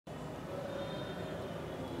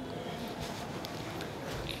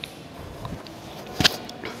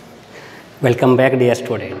Welcome back, dear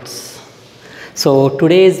students. So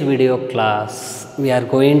today's video class we are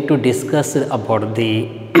going to discuss about the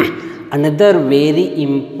another very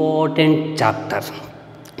important chapter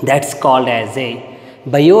that's called as a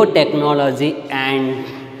biotechnology, and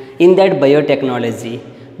in that biotechnology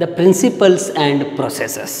the principles and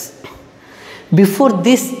processes. Before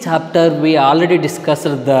this chapter we already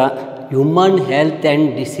discussed the human health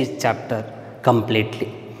and disease chapter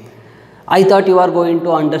completely. I thought you are going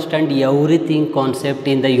to understand everything concept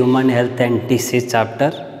in the human health and disease chapter.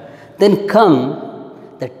 Then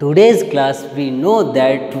come the today's class, we know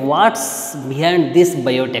that what's behind this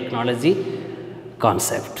biotechnology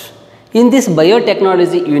concept. In this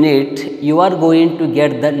biotechnology unit, you are going to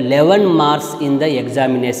get the 11 marks in the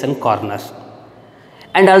examination corner,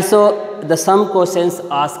 and also the some questions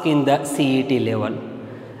asked in the CET level.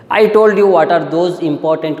 I told you what are those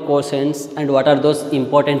important questions and what are those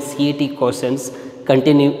important CET questions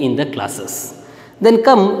continue in the classes. Then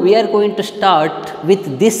come, we are going to start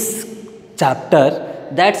with this chapter,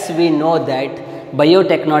 that's we know that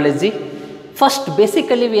biotechnology. First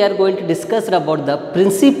basically we are going to discuss about the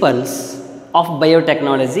principles of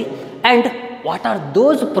biotechnology and what are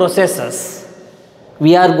those processes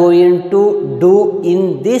we are going to do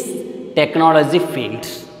in this technology field.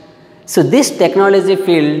 So this technology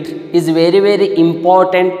field is very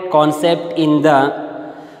important concept in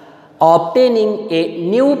the obtaining a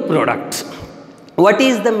new product. What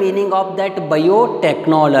is the meaning of that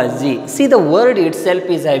biotechnology? See, the word itself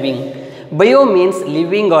is having bio means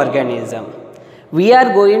living organism. We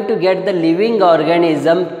are going to get the living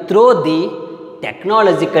organism through the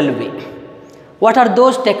technological way. What are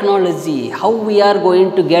those technology? How we are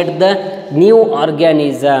going to get the new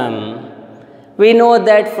organism? We know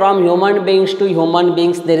that from human beings to human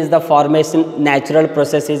beings there is the formation, natural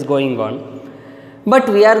process is going on. But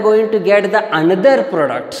we are going to get the another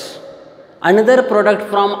product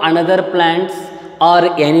from another plants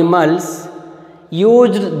or animals,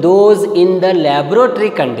 used those in the laboratory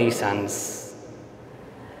conditions.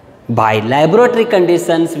 By laboratory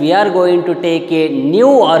conditions we are going to take a new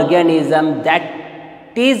organism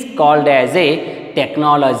that is called as a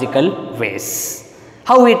technological waste.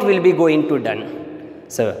 How it will be going to done?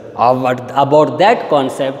 So about that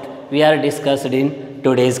concept we are discussed in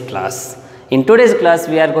today's class. In today's class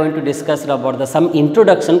we are going to discuss about the some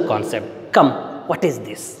introduction concept. Come, what is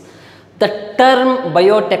this? The term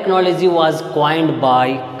biotechnology was coined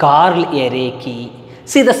by Carl Erecki.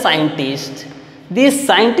 See the scientist. This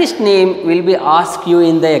scientist name will be asked you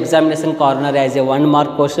in the examination corner as a 1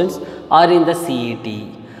 mark questions or in the CET.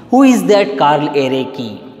 Who is that Carl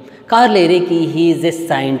Erecki? Carl Erecki, he is a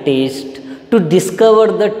scientist to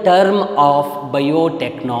discover the term of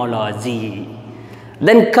biotechnology.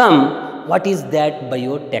 Then come, what is that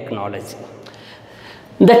biotechnology?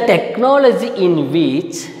 The technology in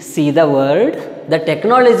which, see the word, the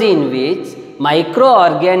technology in which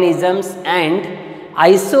microorganisms and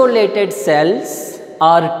isolated cells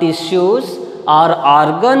or tissues or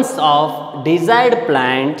organs of desired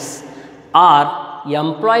plants are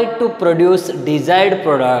employed to produce desired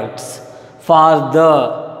products for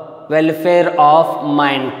the welfare of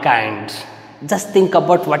mankind. Just think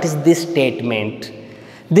about what is this statement.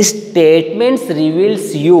 This statement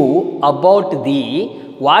reveals you about the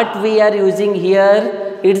what we are using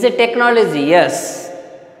here. It is a technology, yes.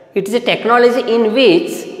 It is a technology in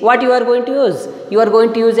which what you are going to use? You are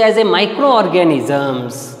going to use as a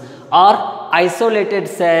microorganisms or isolated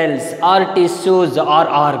cells or tissues or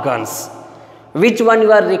organs. Which one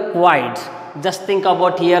you are required? Just think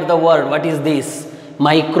about here the word. What is this?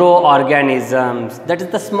 Microorganisms. That is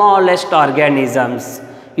the smallest organisms.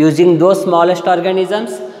 Using those smallest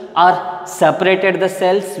organisms are separated the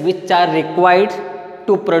cells which are required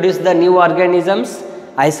to produce the new organisms.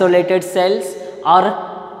 Isolated cells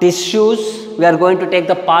or tissues. We are going to take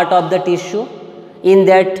the part of the tissue. In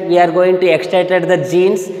that we are going to extract the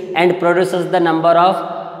genes and produces the number of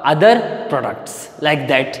other products like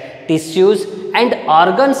that. Tissues and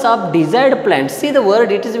organs of desired plants. See the word,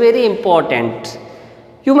 it is very important.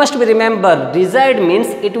 You must remember, desired means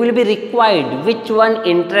it will be required. Which one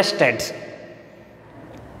interested?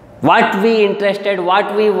 What we interested,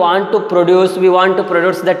 what we want to produce. We want to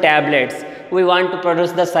produce the tablets, we want to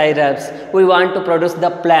produce the syrups, we want to produce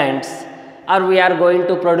the plants, or we are going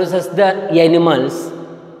to produce the animals.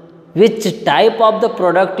 Which type of the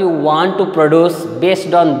product you want to produce,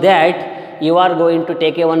 based on that you are going to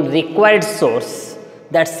take a one required source.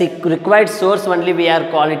 That required source only we are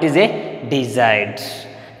call it is a desired.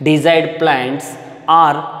 Desired plants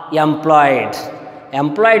are employed.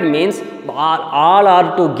 Employed means all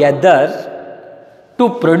are together to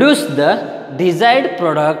produce the desired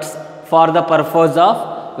products for the purpose of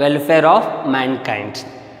welfare of mankind.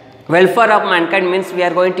 Welfare of mankind means we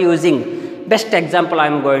are going to using, best example I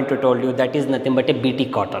am going to tell you, that is nothing but a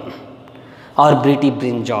BT cotton or BT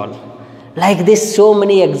brinjal. Like this, so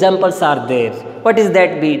many examples are there. What is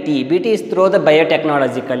that BT? BT is through the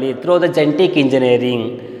biotechnologically, through the genetic engineering.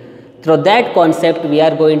 Through that concept, we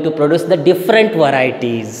are going to produce the different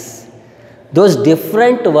varieties. Those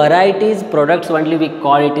different varieties products only we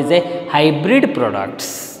call it is a hybrid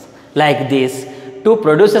products. Like this, to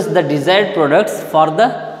produces the desired products for the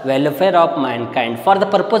welfare of mankind, for the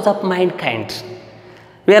purpose of mankind.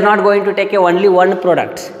 We are not going to take only one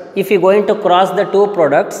product. If you are going to cross the two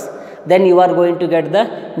products, then you are going to get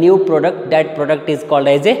the new product. That product is called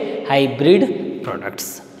as a hybrid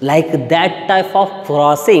products. Like that type of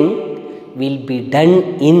crossing will be done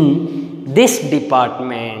in this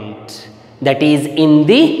department, that is in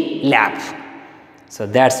the lab. So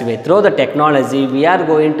that's why through the technology we are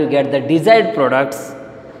going to get the desired products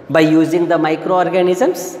by using the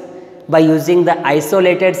microorganisms, by using the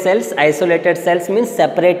isolated cells. Isolated cells means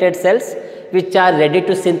separated cells which are ready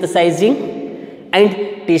to synthesizing, and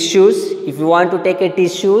tissues. If you want to take a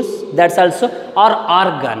tissues, that's also, or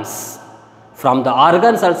organs. From the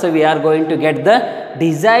organs also we are going to get the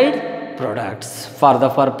desired products for the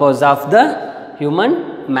purpose of the human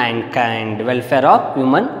mankind, welfare of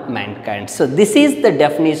human mankind. So this is the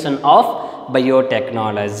definition of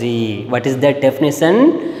biotechnology. What is that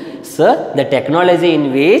definition? So the technology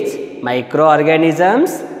in which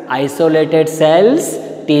microorganisms, isolated cells,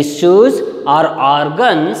 tissues or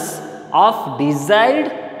organs of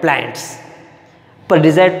desired plants. For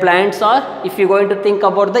desired plants, or if you are going to think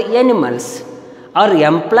about the animals, are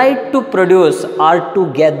employed to produce or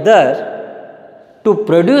together to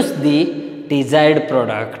produce the desired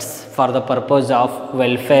products for the purpose of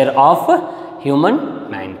welfare of human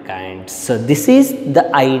mankind. So this is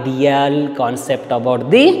the ideal concept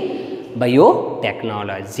about the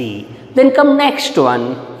biotechnology. Then come next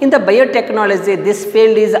one. In the biotechnology, this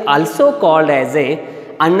field is also called as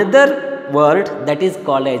another word that is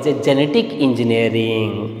called as a genetic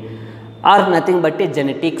engineering, or nothing but a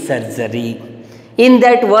genetic surgery. In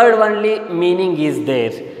that word only meaning is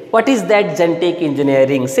there. What is that genetic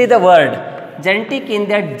engineering? See the word genetic in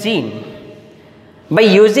that gene. By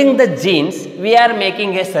using the genes, we are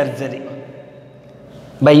making a surgery.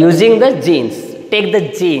 By using the genes, take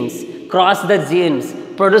the genes, cross the genes,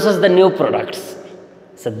 produces the new products.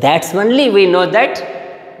 So that's only we know that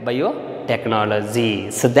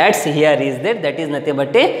biotechnology. So that's here is there, that is nothing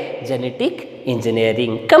but a genetic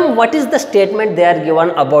engineering. Come, what is the statement they are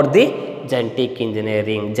given about the genetic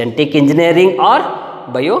engineering? Genetic engineering or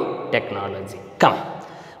biotechnology. Come,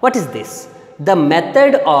 what is this? The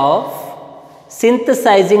method of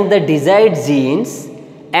synthesizing the desired genes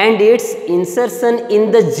and its insertion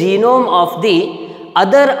in the genome of the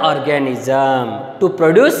other organism to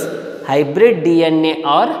produce hybrid DNA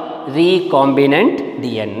or recombinant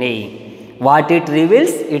DNA. What it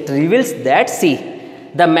reveals? It reveals that, see,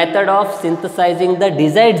 the method of synthesizing the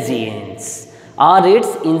desired genes or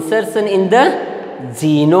its insertion in the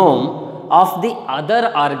genome of the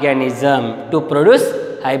other organism to produce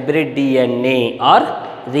hybrid DNA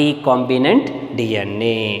or recombinant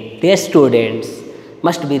DNA. Dear students,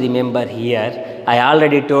 must be remember here, I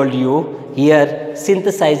already told you here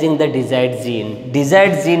synthesizing the desired gene.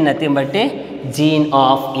 Desired gene nothing but a gene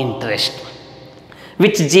of interest.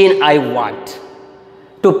 Which gene I want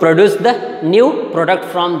to produce the new product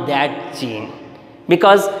from that gene,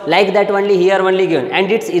 because like that only here only given,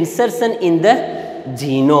 and its insertion in the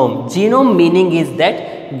genome. Genome meaning is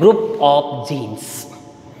that group of genes.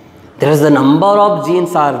 There is the number of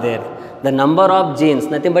genes are there. The number of genes,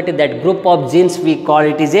 nothing but that group of genes, we call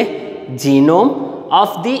it is a genome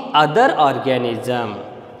of the other organism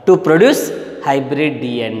to produce hybrid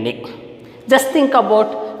DNA. Just think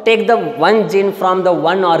about, take the one gene from the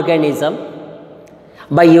one organism,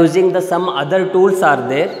 by using the some other tools are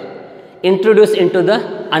there, introduce into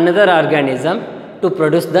the another organism to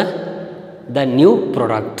produce the new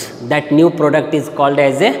product. That new product is called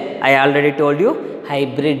as I already told you,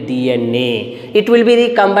 hybrid DNA. It will be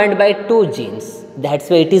recombined by two genes. That's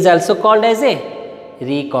why it is also called as a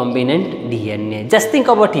recombinant DNA. Just think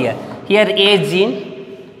about here. Here A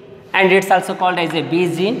gene, and it's also called as a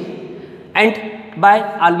B gene, and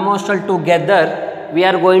by almost all together we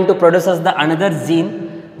are going to produce as the another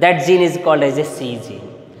gene. That gene is called as a C gene.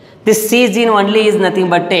 This C gene only is nothing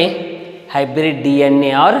but a hybrid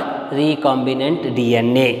DNA or recombinant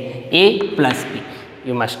DNA, A plus B.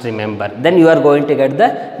 You must remember. Then you are going to get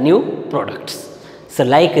the new products. So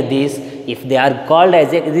like this, if they are called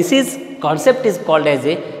as a, this is concept is called as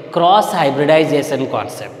a cross hybridization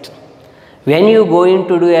concept. When you going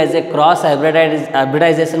to do as a cross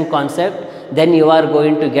hybridization concept, then you are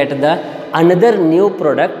going to get the another new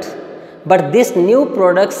product, but this new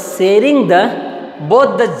product sharing the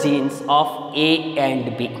both the genes of A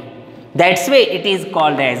and B. That's why it is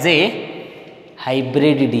called as a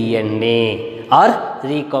hybrid DNA or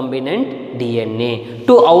recombinant DNA.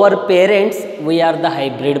 To our parents, we are the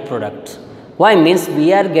hybrid product. Why? Means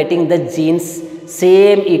we are getting the genes,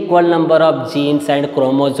 same equal number of genes and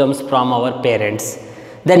chromosomes from our parents.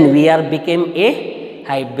 Then we are became a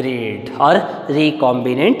hybrid or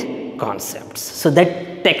recombinant concepts. So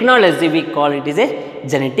that technology we call it is a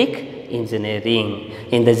genetic engineering.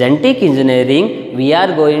 In the genetic engineering, we are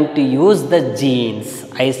going to use the genes,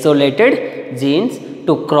 isolated genes,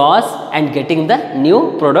 to cross and getting the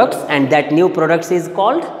new products, and that new products is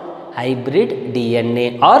called hybrid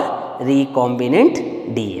DNA or recombinant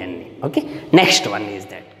DNA. Okay. Next one is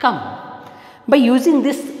that, come, by using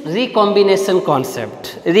this recombination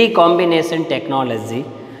concept, recombination technology,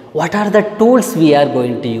 what are the tools we are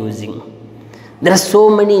going to using? There are so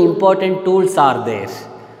many important tools are there.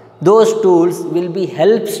 Those tools will be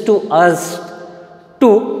helps to us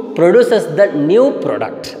to produce us the new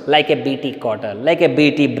product, like a Bt cotton, like a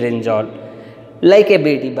Bt brinjal, like a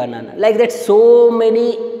Bt banana, like that. So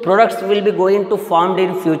many products will be going to formed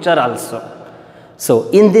in future also. So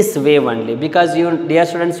in this way only, because you dear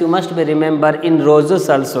students, you must be remember in roses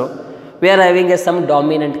also we are having some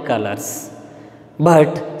dominant colors,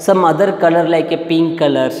 but some other color like a pink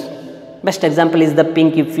color, best example is the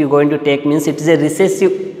pink. If you going to take, means it is a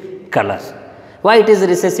recessive color. Why it is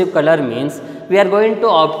recessive color? Means we are going to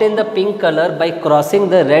obtain the pink color by crossing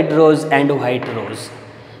the red rose and white rose.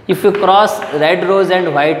 If you cross red rose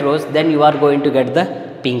and white rose, then you are going to get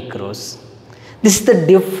the pink rose. This is the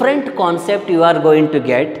different concept you are going to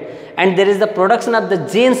get, and there is the production of the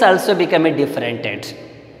genes also become a different.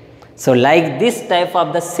 So like this type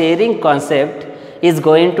of the sharing concept is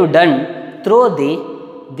going to done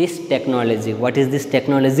through this technology. What is this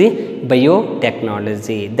technology?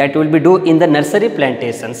 Biotechnology. That will be do in the nursery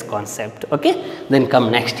plantations concept. Okay. Then come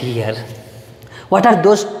next here. What are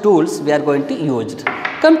those tools we are going to use?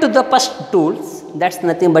 Come to the first tools. That's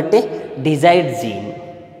nothing but a desired gene.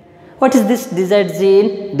 What is this desired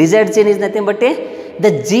gene? Desired gene is nothing but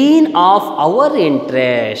the gene of our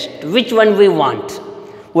interest. Which one we want?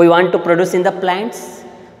 We want to produce in the plants.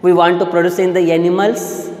 We want to produce in the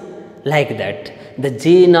animals. Like that. The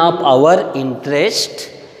gene of our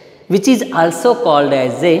interest, which is also called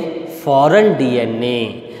as a foreign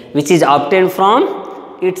DNA, which is obtained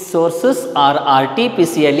from its sources or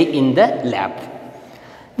artificially in the lab.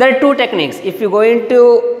 There are two techniques. If you are going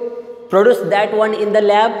to produce that one in the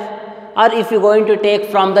lab, or if you are going to take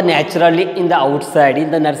from the naturally in the outside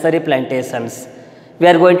in the nursery plantations, we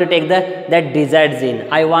are going to take that desired gene.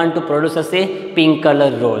 I want to produce as a pink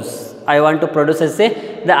color rose. I want to produce as the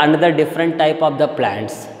another different type of the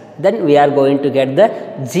plants. Then we are going to get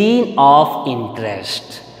the gene of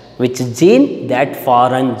interest. Which gene? That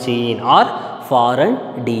foreign gene or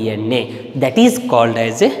foreign DNA. That is called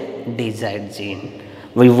as a desired gene.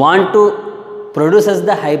 We want to produce as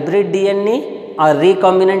the hybrid DNA or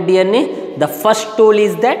recombinant DNA. The first tool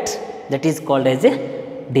is that is called as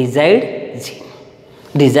a desired gene.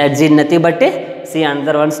 Desired gene nothing but see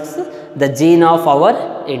another one, the gene of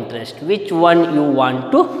our interest. Which one you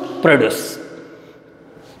want to produce?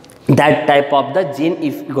 That type of the gene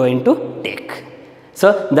if going to take.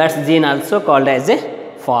 So that gene also called as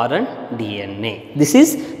a foreign DNA. This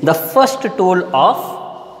is the first tool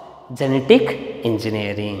of genetic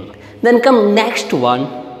engineering. Then come next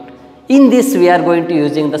one. In this we are going to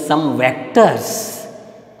using the some vectors.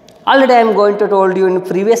 Already I am going to told you in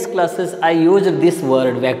previous classes I used this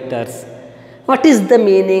word vectors. What is the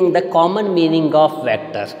meaning, the common meaning of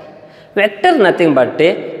vector? Vector nothing but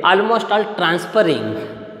almost all transferring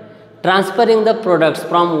the products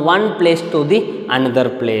from one place to the another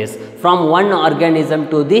place, from one organism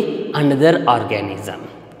to the another organism.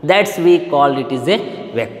 That's we call it is a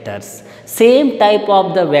vectors. Same type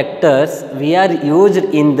of the vectors we are used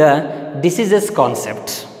in the diseases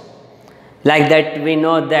concept. Like that we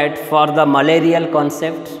know that for the malarial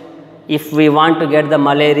concept, if we want to get the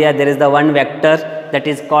malaria, there is the one vector that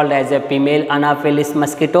is called as a female Anopheles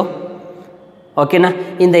mosquito. Okay, na?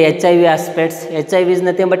 In the HIV aspects, HIV is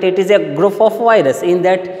nothing but it is a group of virus. In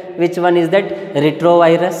that, which one is that?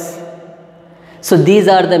 Retrovirus. So these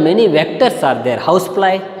are the many vectors are there.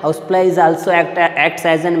 Housefly is also acts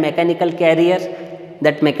as a mechanical carrier.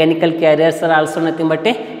 That mechanical carriers are also nothing but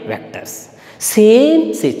vectors.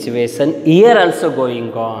 Same situation here also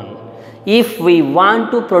going on. If we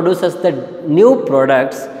want to produce us the new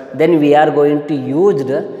products, then we are going to use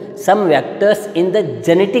the some vectors in the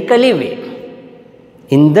genetically way.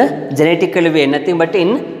 In the genetically way, nothing but in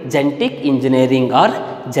genetic engineering or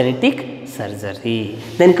genetic surgery.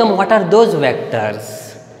 Then come, what are those vectors?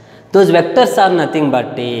 Those vectors are nothing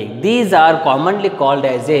but these are commonly called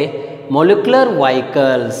as a molecular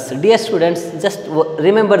vehicles. Dear students, just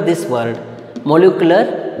remember this word, molecular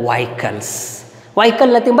vehicles. Vehicle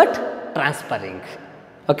nothing but transferring.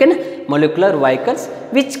 Okay, na? Molecular vehicles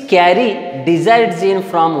which carry desired gene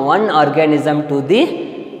from one organism to the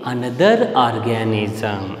another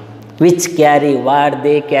organism. Which carry, what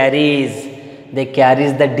they carries? They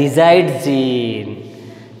carries the desired gene,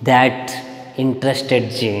 that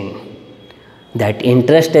interested gene. That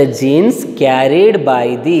interested genes carried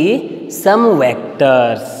by the some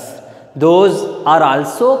vectors. Those are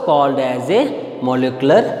also called as a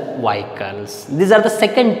molecular vehicles. These are the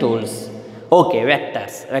second tools. Okay,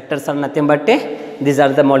 vectors. Vectors are nothing but these are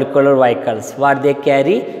the molecular vehicles. What they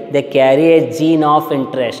carry? They carry a gene of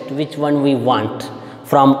interest, which one we want,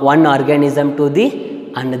 from one organism to the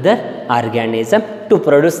another organism to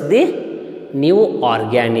produce the new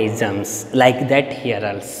organisms, like that here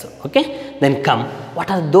also. Okay, then come,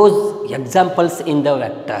 what are those examples in the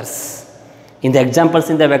vectors? In the examples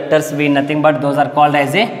in the vectors, we nothing but those are called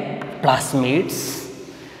as a plasmids.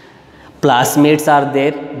 Plasmids are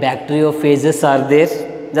there, bacteriophages are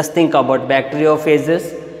there. Just think about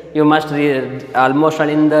bacteriophages. You must almost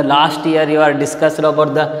in the last year you are discussed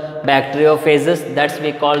about the bacteriophages. That's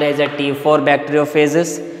we called as a T4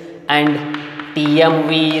 bacteriophages, and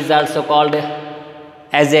TMV is also called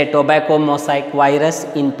as a tobacco mosaic virus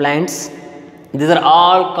in plants. These are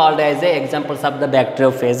all called as a examples of the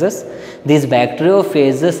bacteriophages. These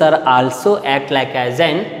bacteriophages are also act like as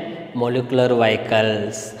an molecular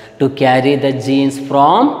vehicles to carry the genes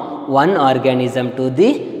from one organism to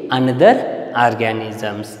the another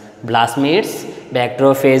organisms. Plasmids,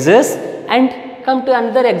 bacteriophages, and come to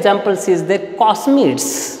another examples is the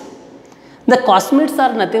cosmids. The cosmids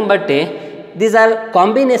are nothing but these are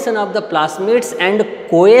combination of the plasmids and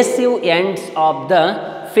cohesive ends of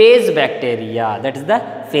the phase bacteria, that is the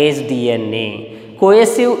phase DNA.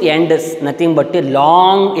 Cohesive ends nothing but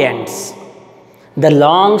long ends. The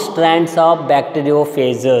long strands of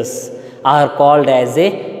bacteriophages are called as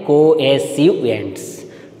a cohesive ends.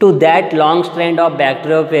 To that long strand of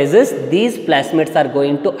bacteriophages, these plasmids are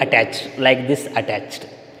going to attach like this attached.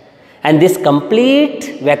 And this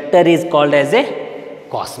complete vector is called as a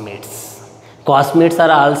cosmids. Cosmids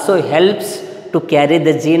are also helps to carry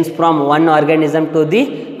the genes from one organism to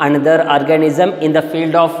the another organism in the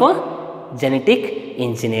field of genetic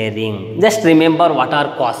engineering. Just remember what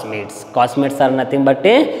are cosmids. Cosmids are nothing but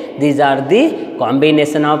these are the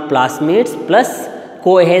combination of plasmids plus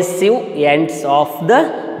cohesive ends of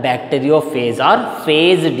the bacteriophage or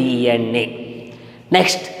phase DNA.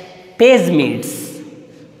 Next, plasmids.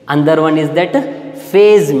 Another one is that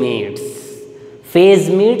phasmids.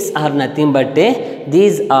 Phasmids are nothing but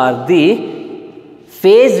these are the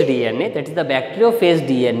phase DNA, that is the bacteriophage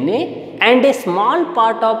DNA, and a small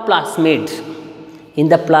part of plasmid. In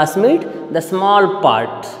the plasmid, the small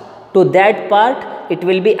part, to that part it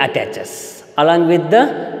will be attaches along with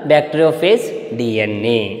the bacteriophage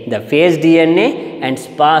DNA. The phase DNA and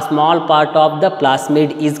small part of the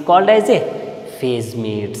plasmid is called as a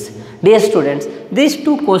phasmids. Dear students, these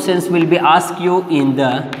two questions will be asked you in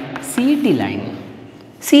the CET line.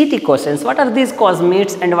 CET questions, what are these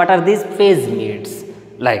cosmids and what are these phasmids?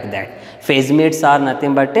 Like that. Phasmids are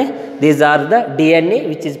nothing but these are the DNA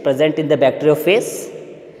which is present in the bacteriophage.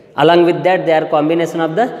 Along with that, they are combination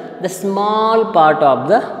of the small part of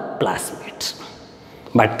the plasmid.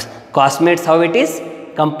 But cosmids, how it is?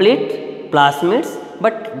 Complete plasmids,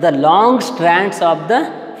 but the long strands of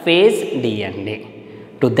the phase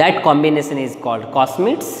DNA. To that combination is called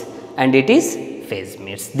cosmids and it is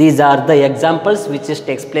phasmids. These are the examples which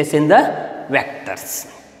takes place in the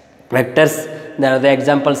vectors. Vectors, there are the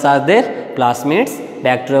examples are there, plasmids,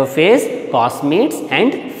 bacteriophage, cosmids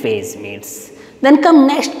and phasmids. Then come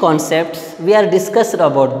next concepts, we are discussed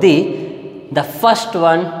about the first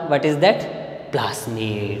one, what is that?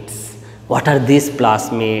 Plasmids. What are these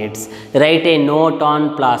plasmids? Write a note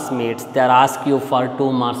on plasmids, they are asked you for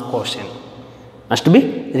 2 marks question. Must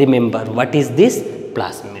be remember what is this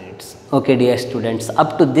plasmids. Okay dear students,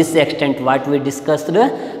 up to this extent what we discussed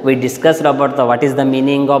about what is the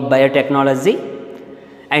meaning of biotechnology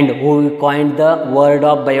and who coined the word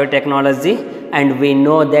of biotechnology, and we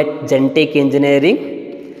know that genetic engineering.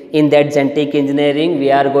 In that genetic engineering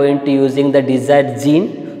we are going to using the desired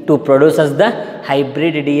gene to produce as the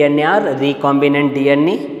hybrid DNA or recombinant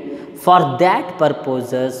DNA. For that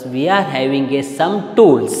purposes we are having some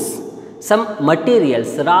tools some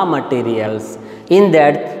materials, raw materials. In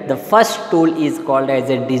that, the first tool is called as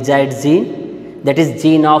a desired gene, that is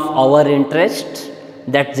gene of our interest.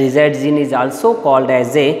 That desired gene is also called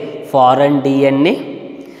as a foreign DNA.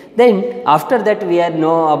 Then after that we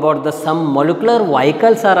know about the some molecular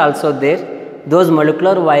vehicles are also there. Those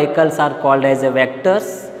molecular vehicles are called as a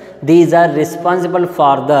vectors. These are responsible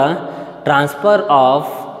for the transfer of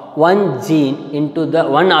one gene into the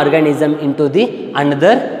one organism into the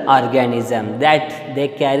another organism, that they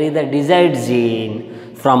carry the desired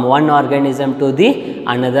gene from one organism to the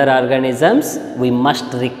another organisms. We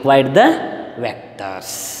must require the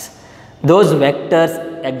vectors. Those vectors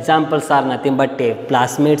examples are nothing but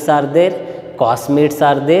plasmids are there, cosmids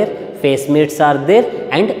are there, phasmids are there,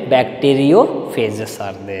 and bacteriophages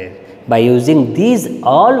are there. By using these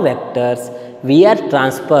all vectors, we are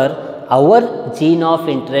transfer our gene of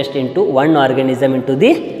interest into one organism into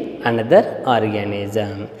the another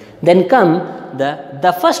organism. Then come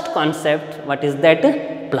the first concept, what is that?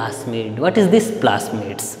 Plasmid. What is this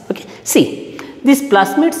plasmids? Okay, see, these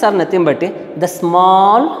plasmids are nothing but the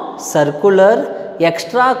small circular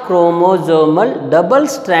extra chromosomal double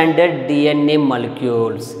stranded DNA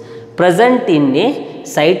molecules present in a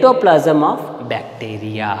cytoplasm of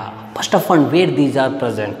bacteria. First of all, where these are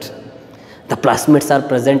present? The plasmids are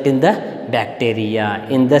present in the bacteria,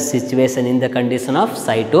 in the situation, in the condition of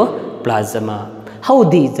cytoplasm. How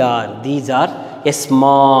these are? These are a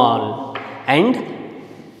small and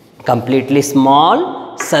completely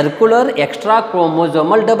small circular extra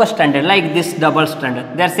chromosomal double stranded, like this double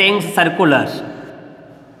stranded. They are saying circular.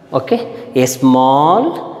 Okay, a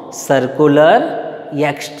small circular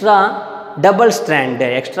extra double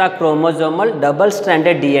stranded, extra chromosomal double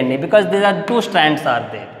stranded DNA, because there are two strands are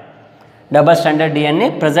there. Double stranded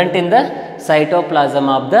DNA present in the cytoplasm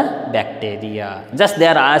of the bacteria. Just they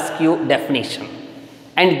are ask you definition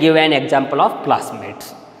and give an example of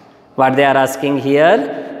plasmids. What they are asking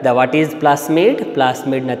here, the what is plasmid?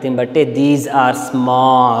 Plasmid nothing but these are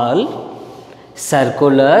small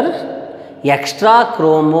circular extra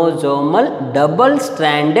chromosomal double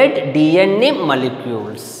stranded DNA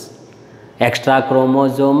molecules. Extra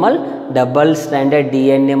chromosomal double stranded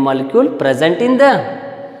DNA molecule present in the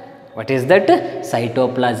what is that?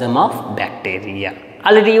 Cytoplasm of bacteria.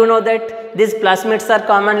 Already you know that these plasmids are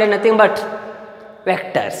commonly nothing but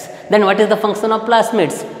vectors. Then what is the function of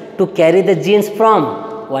plasmids? To carry the genes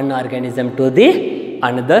from one organism to the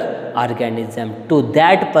another organism. To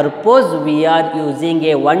that purpose we are using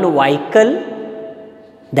a one vehicle.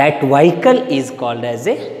 That vehicle is called as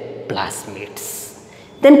a plasmids.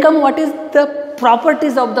 Then come, what is the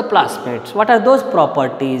properties of the plasmids? What are those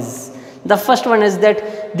properties? The first one is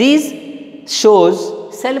that these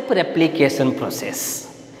shows self-replication process.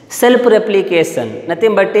 Self-replication,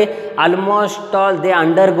 nothing but almost all they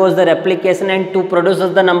undergoes the replication and to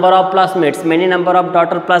produces the number of plasmids, many number of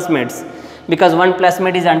daughter plasmids, because one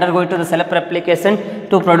plasmid is undergoing to the self-replication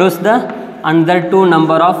to produce the another two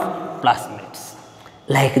number of plasmids.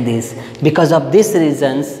 Like this, because of these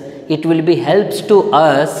reasons, it will be helps to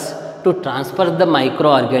us to transfer the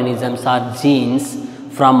microorganisms or genes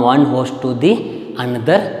from one host to the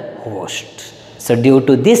another host. So due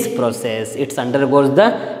to this process, it undergoes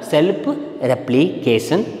the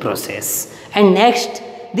self-replication process. And next,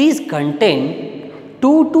 these contain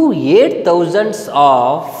 2 to 8 thousands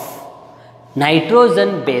of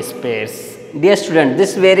nitrogen base pairs. Dear student,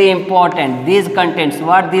 this is very important. These contains,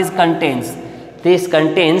 what these contains? This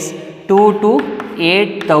contains 2 to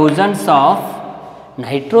 8 thousands of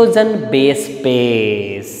nitrogen base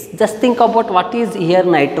pairs. Just think about what is here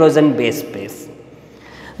nitrogen base pairs.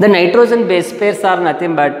 The nitrogen base pairs are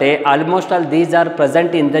nothing but almost all these are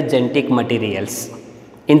present in the genetic materials,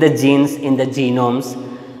 in the genes, in the genomes.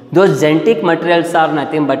 Those genetic materials are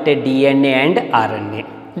nothing but DNA and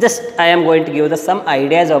RNA. Just I am going to give the some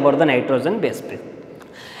ideas about the nitrogen base pair.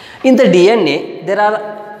 In the DNA, there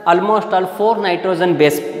are almost all 4 nitrogen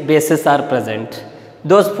bases are present.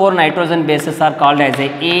 Those 4 nitrogen bases are called as a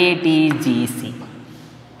ATGC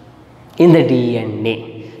in the DNA.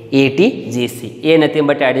 ATGC. A nothing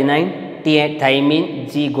but adenine, T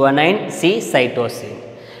thymine, G guanine, C cytosine.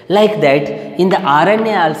 Like that, in the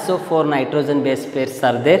RNA also 4 nitrogen base pairs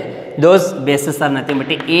are there. Those bases are nothing but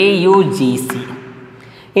AUGC.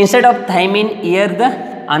 Instead of thymine, here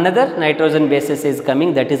the another nitrogen basis is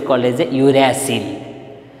coming, that is called as a uracil.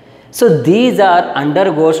 So these are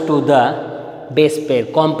undergoes to the base pair,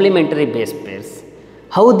 complementary base pairs.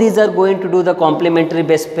 How these are going to do the complementary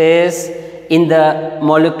base pairs? In the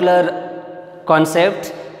molecular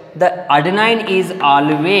concept, the adenine is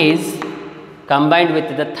always combined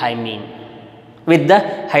with the thymine. with the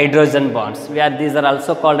hydrogen bonds. These are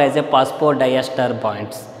also called as a phosphodiester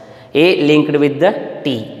bonds. A linked with the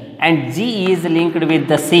T and G is linked with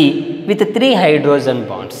the C with 3 hydrogen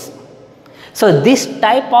bonds. So, this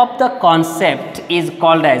type of the concept is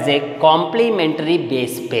called as a complementary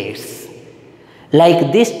base pairs.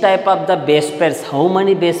 Like this type of the base pairs, how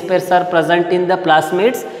many base pairs are present in the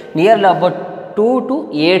plasmids? Nearly about 2 to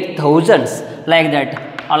 8,000 like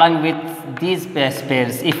that, along with these base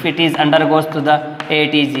pairs. If it is undergoes to the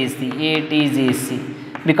ATGC,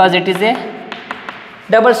 because it is a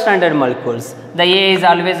double stranded molecules. The A is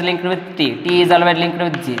always linked with T, T is always linked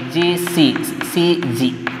with G, G, C, C,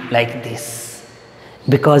 G, like this.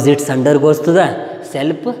 Because it undergoes to the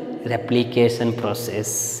self replication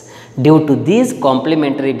process. Due to these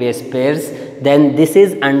complementary base pairs, then this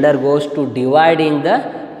is undergoes to dividing the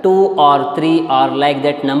 2 or 3 or like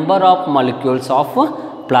that number of molecules of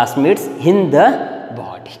plasmids in the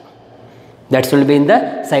body. That will be in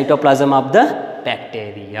the cytoplasm of the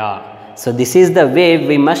bacteria. So, this is the way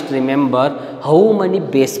we must remember how many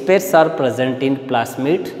base pairs are present in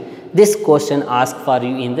plasmid. This question asked for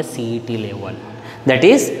you in the CET level, that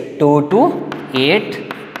is 2 to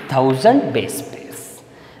 8,000 base pairs.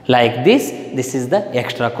 Like this is the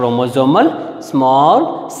extra chromosomal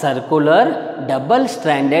small circular double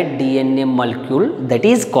stranded DNA molecule that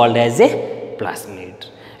is called as a plasmid.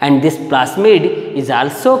 And this plasmid is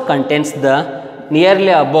also contains the nearly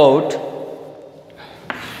about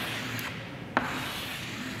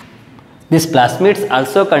this plasmids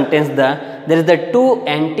also contains there is the 2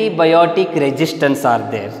 antibiotic resistance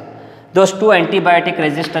are there. Those 2 antibiotic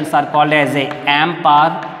resistance are called as a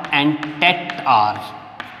AMPR and TET-R.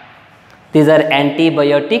 These are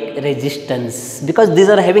antibiotic resistance because these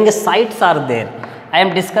are having a sites are there. I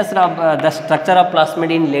am discussed the structure of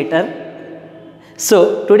plasmid in later.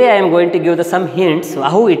 So, today I am going to give some hints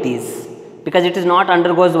how it is, because it is not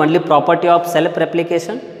undergoes only property of self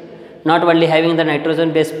replication, not only having the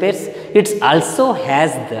nitrogen base pairs, it also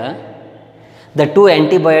has the 2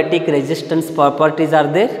 antibiotic resistance properties are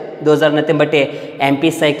there. Those are nothing but a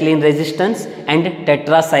amphicycline resistance and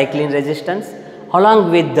tetracycline resistance,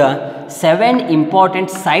 along with the 7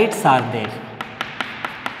 important sites are there.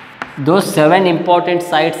 Those 7 important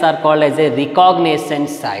sites are called as a recognition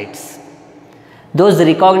sites. Those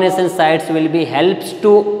recognition sites will be helps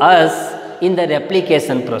to us in the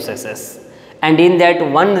replication processes. And in that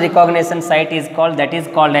one recognition site is called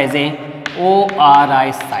as a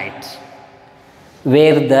ORI site,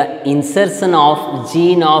 where the insertion of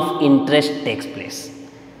gene of interest takes place.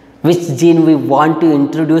 Which gene we want to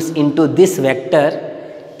introduce into this vector,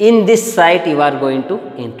 in this site you are going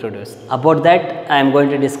to introduce. About that I am going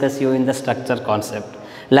to discuss you in the structure concept.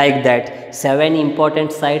 Like that 7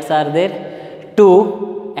 important sites are there,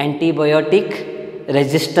 2 antibiotic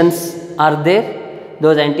resistance are there.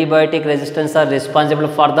 Those antibiotic resistance are responsible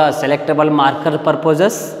for the selectable marker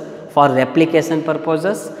purposes, for replication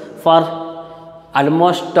purposes, for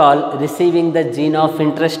almost all receiving the gene of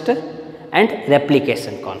interest and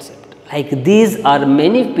replication concept. Like these are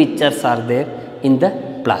many pictures are there in the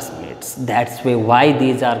plasmids. That's why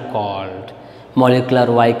these are called molecular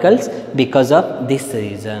vehicles, because of these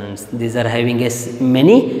reasons. These are having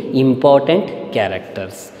many important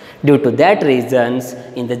characters. Due to that reasons,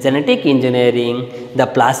 in the genetic engineering, the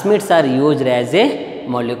plasmids are used as a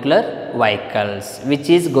molecular vehicles, which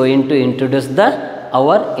is going to introduce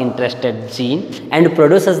our interested gene and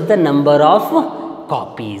produces the number of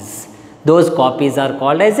copies. Those copies are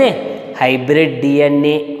called as a hybrid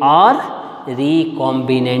DNA or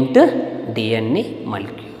recombinant DNA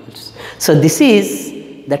molecules. So, this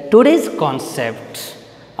is the today's concept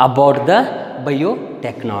about the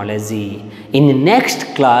biotechnology. In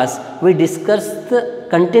next class, we discuss the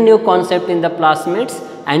continued concept in the plasmids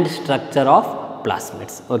and structure of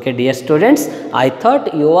plasmids. Okay, dear students, I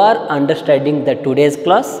thought you are understanding the today's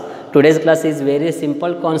class. Today's class is very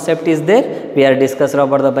simple concept is there. We are discussing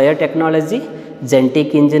about the biotechnology,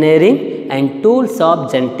 genetic engineering and tools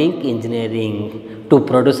of genetic engineering to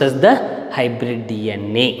produce the hybrid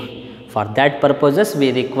DNA. For that purposes,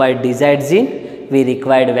 we require desired gene, we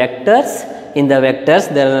required vectors. In the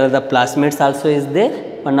vectors, there are the plasmids also is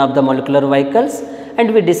there, one of the molecular vehicles,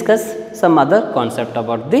 and we discuss some other concept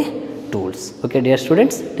about the tools. Okay, dear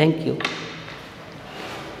students, thank you.